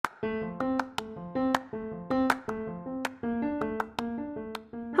Hello,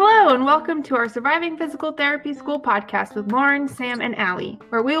 and welcome to our Surviving Physical Therapy School podcast with Lauren, Sam, and Allie,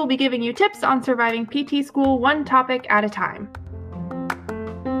 where we will be giving you tips on surviving PT school one topic at a time.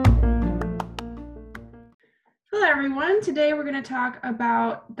 Hello, everyone. Today we're going to talk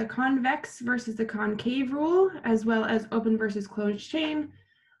about the convex versus the concave rule, as well as open versus closed chain.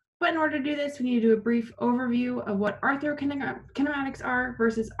 But in order to do this, we need to do a brief overview of what arthrokinematics are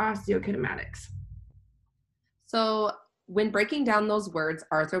versus osteokinematics. So when breaking down those words,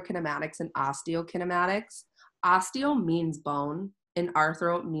 arthrokinematics and osteokinematics, osteo means bone and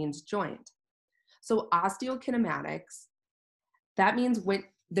arthro means joint. So osteokinematics, that means when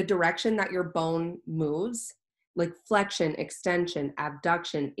the direction that your bone moves, like flexion, extension,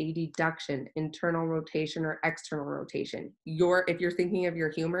 abduction, adduction, internal rotation or external rotation. If you're thinking of your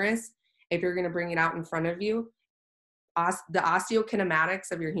humerus, if you're going to bring it out in front of you, the osteokinematics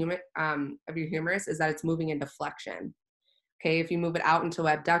of your humerus is that it's moving into flexion. Okay, if you move it out into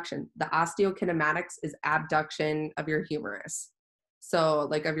abduction, the osteokinematics is abduction of your humerus. So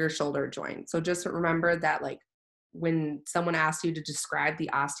like of your shoulder joint. So just remember that, like, when someone asks you to describe the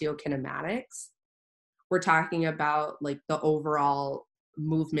osteokinematics, we're talking about like the overall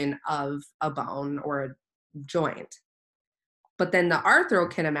movement of a bone or a joint. But then the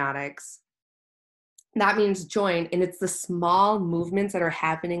arthrokinematics, that means joint, and it's the small movements that are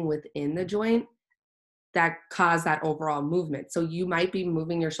happening within the joint that cause that overall movement. So you might be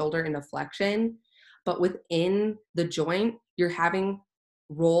moving your shoulder into flexion, but within the joint, you're having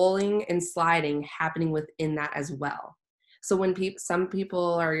rolling and sliding happening within that as well. So when some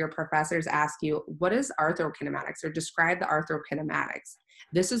people or your professors ask you, what is arthrokinematics, or describe the arthrokinematics,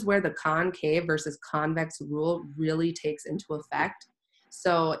 this is where the concave versus convex rule really takes into effect.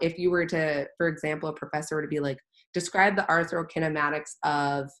 So if you were to, for example, a professor were to be like, describe the arthrokinematics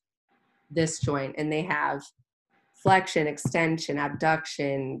of this joint, and they have flexion, extension,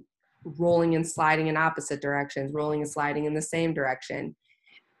 abduction, rolling and sliding in opposite directions, rolling and sliding in the same direction,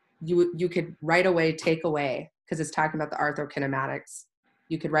 you could right away take away, because it's talking about the arthrokinematics,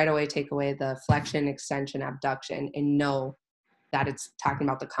 you could right away take away the flexion, extension, abduction, and know that it's talking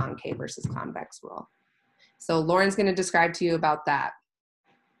about the concave versus convex rule. So Lauren's going to describe to you about that.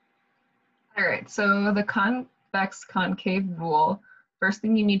 All right, so the convex concave rule, first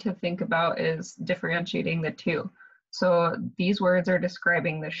thing you need to think about is differentiating the two. So these words are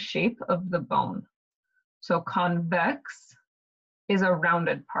describing the shape of the bone. So convex is a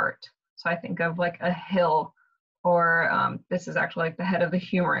rounded part. So I think of like a hill, or this is actually like the head of the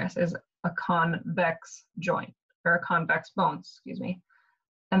humerus is a convex joint, or a convex bone, excuse me.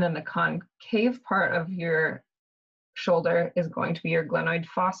 And then the concave part of your shoulder is going to be your glenoid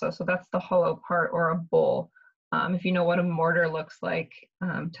fossa. So that's the hollow part, or a bowl. If you know what a mortar looks like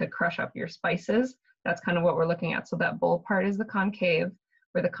to crush up your spices, that's kind of what we're looking at. So that bowl part is the concave,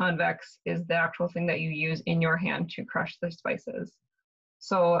 where the convex is the actual thing that you use in your hand to crush the spices.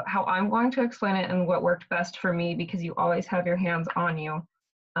 So how I'm going to explain it, and what worked best for me, because you always have your hands on you,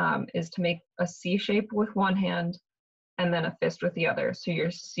 is to make a C shape with one hand and then a fist with the other. So your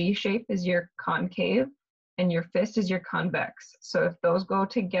C shape is your concave and your fist is your convex. So if those go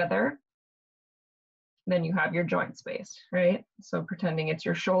together, then you have your joint space, right? So pretending it's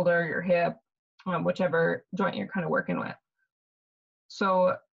your shoulder, your hip, whichever joint you're kind of working with.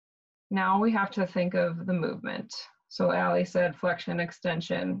 So now we have to think of the movement. So Allie said flexion,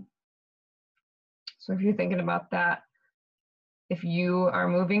 extension. So if you're thinking about that, if you are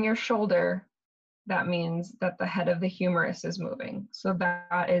moving your shoulder, that means that the head of the humerus is moving. So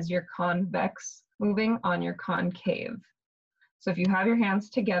that is your convex moving on your concave. So if you have your hands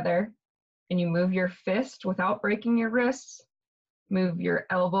together and you move your fist without breaking your wrists, move your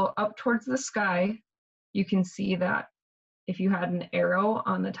elbow up towards the sky, you can see that if you had an arrow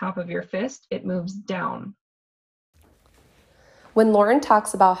on the top of your fist, it moves down. When Lauren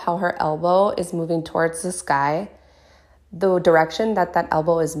talks about how her elbow is moving towards the sky, the direction that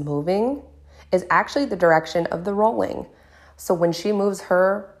elbow is moving is actually the direction of the rolling. So when she moves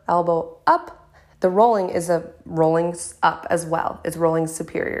her elbow up, the rolling is rolling up as well. It's rolling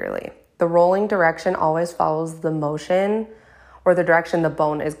superiorly. The rolling direction always follows the motion or the direction the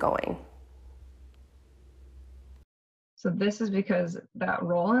bone is going. So this is because that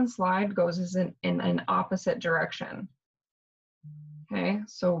roll and slide goes in an opposite direction. Okay,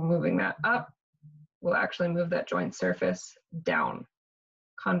 so moving that up will actually move that joint surface down.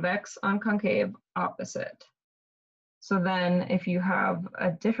 Convex on concave, opposite. So then if you have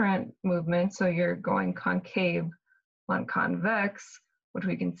a different movement, so you're going concave on convex, which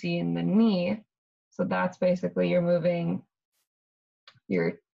we can see in the knee, so that's basically you're moving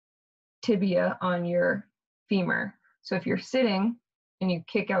your tibia on your femur. So if you're sitting and you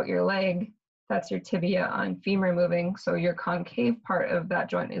kick out your leg, that's your tibia on femur moving. So your concave part of that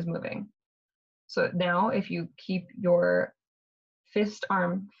joint is moving. So now if you keep your fist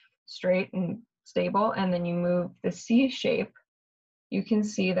arm straight and stable, and then you move the C shape, you can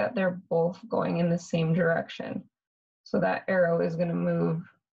see that they're both going in the same direction. So that arrow is going to move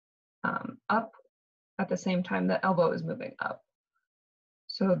up at the same time the elbow is moving up.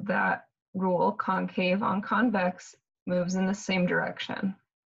 So that rule, concave on convex, moves in the same direction.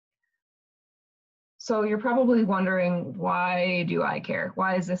 So you're probably wondering, why do I care?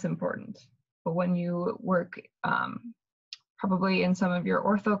 Why is this important? But when you work probably in some of your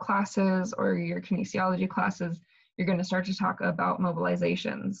ortho classes or your kinesiology classes, you're going to start to talk about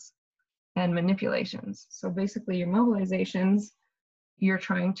mobilizations and manipulations. So basically your mobilizations, you're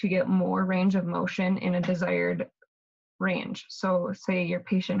trying to get more range of motion in a desired range. So say your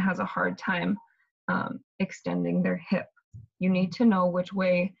patient has a hard time extending their hip. You need to know which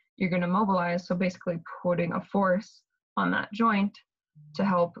way you're going to mobilize. So basically putting a force on that joint to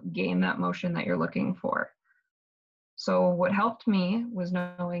help gain that motion that you're looking for. So what helped me was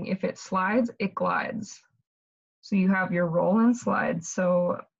knowing if it slides, it glides. So you have your roll and slide.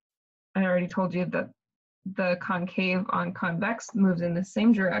 So I already told you that the concave on convex moves in the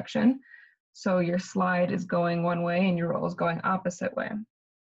same direction. So your slide is going one way and your roll is going opposite way.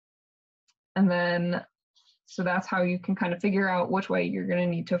 And then, so that's how you can kind of figure out which way you're going to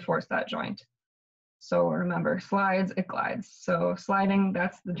need to force that joint. So remember, slides, it glides. So sliding,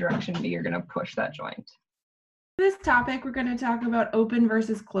 that's the direction that you're going to push that joint. This topic, we're going to talk about open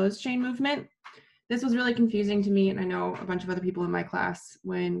versus closed chain movement. This was really confusing to me, and I know a bunch of other people in my class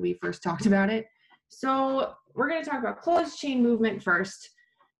when we first talked about it. So we're going to talk about closed chain movement first.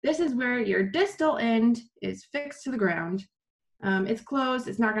 This is where your distal end is fixed to the ground. It's closed,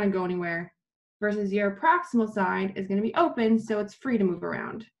 it's not going to go anywhere, versus your proximal side is going to be open, so it's free to move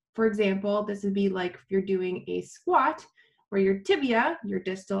around. For example, this would be like if you're doing a squat, where your tibia, your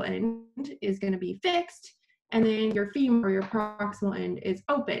distal end, is going to be fixed, and then your femur, or your proximal end, is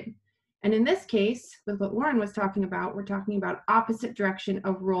open. And in this case, with what Lauren was talking about, we're talking about opposite direction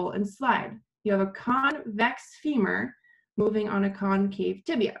of roll and slide. You have a convex femur moving on a concave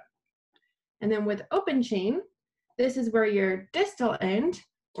tibia. And then with open chain, this is where your distal end,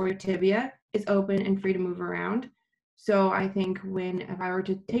 or your tibia, is open and free to move around. So I think if I were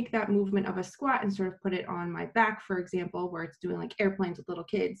to take that movement of a squat and sort of put it on my back, for example, where it's doing like airplanes with little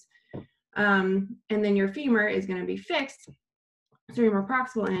kids, and then your femur is going to be fixed, so your more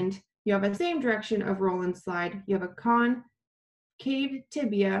proximal end, you have the same direction of roll and slide. You have a concave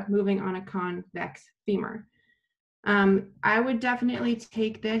tibia moving on a convex femur. I would definitely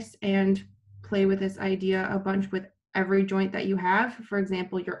take this and play with this idea a bunch with every joint that you have. For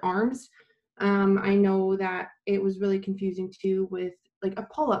example, your arms. I know that it was really confusing too with like a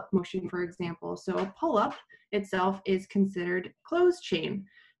pull-up motion, for example. So a pull-up itself is considered closed chain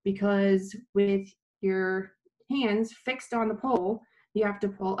because with your hands fixed on the pole, you have to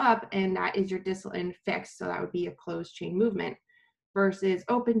pull up, and that is your distal end fixed. So that would be a closed chain movement, versus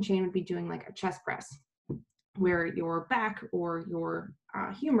open chain would be doing like a chest press, where your back or your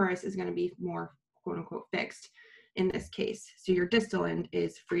humerus is going to be more quote unquote fixed in this case. So your distal end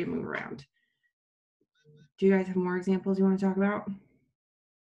is free to move around. Do you guys have more examples you want to talk about?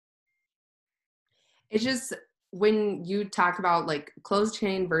 It's just when you talk about like closed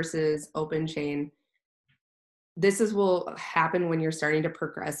chain versus open chain, will happen when you're starting to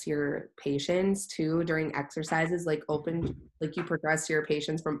progress your patients too during exercises, like you progress your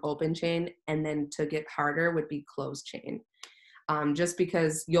patients from open chain, and then to get harder would be closed chain. Just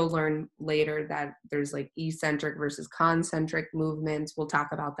because you'll learn later that there's like eccentric versus concentric movements. We'll talk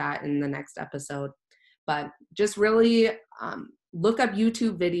about that in the next episode. But just really look up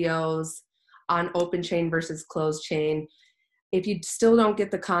YouTube videos on open chain versus closed chain. If you still don't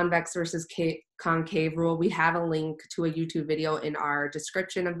get the convex versus concave rule, we have a link to a YouTube video in our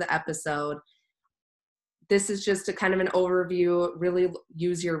description of the episode. This is just a kind of an overview, really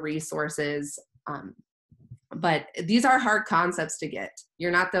use your resources. But these are hard concepts to get.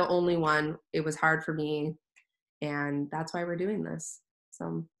 You're not the only one. It was hard for me, and that's why we're doing this.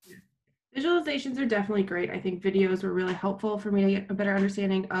 So visualizations are definitely great. I think videos were really helpful for me to get a better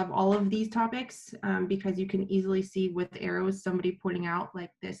understanding of all of these topics, because you can easily see with arrows somebody pointing out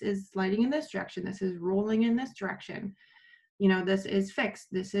like this is sliding in this direction, this is rolling in this direction, this is fixed,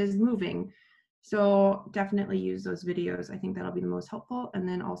 this is moving. So definitely use those videos. I think that'll be the most helpful. And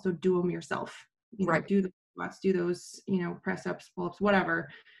then also do them yourself. Right. Do the squats, do those, press ups, pull ups, whatever,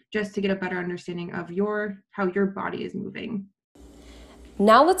 just to get a better understanding of how your body is moving.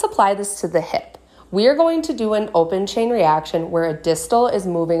 Now let's apply this to the hip. We are going to do an open chain reaction where a distal is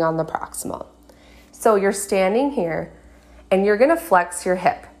moving on the proximal. So you're standing here and you're going to flex your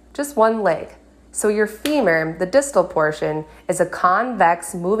hip, just one leg. So your femur, the distal portion, is a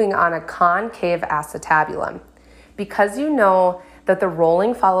convex moving on a concave acetabulum. Because you know that the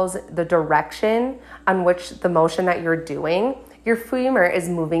rolling follows the direction on which the motion that you're doing, your femur is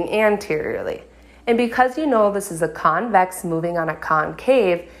moving anteriorly. And because you know this is a convex moving on a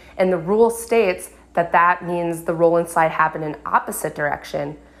concave, and the rule states that that means the roll and slide happen in opposite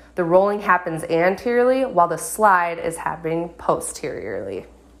direction, the rolling happens anteriorly while the slide is happening posteriorly.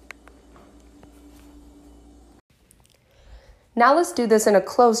 Now let's do this in a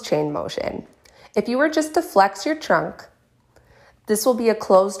closed chain motion. If you were just to flex your trunk, this will be a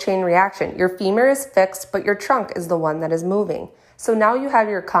closed chain reaction. Your femur is fixed, but your trunk is the one that is moving. So now you have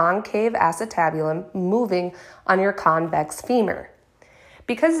your concave acetabulum moving on your convex femur.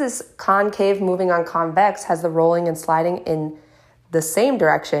 Because this concave moving on convex has the rolling and sliding in the same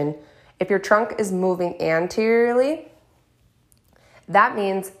direction, if your trunk is moving anteriorly, that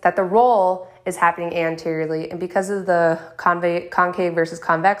means that the roll is happening anteriorly, and because of the concave versus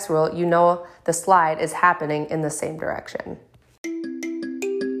convex rule, you know the slide is happening in the same direction.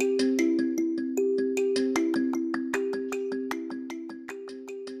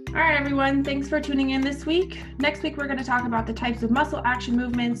 All right, everyone, thanks for tuning in this week. Next week, we're going to talk about the types of muscle action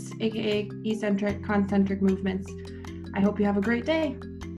movements, aka eccentric, concentric movements. I hope you have a great day.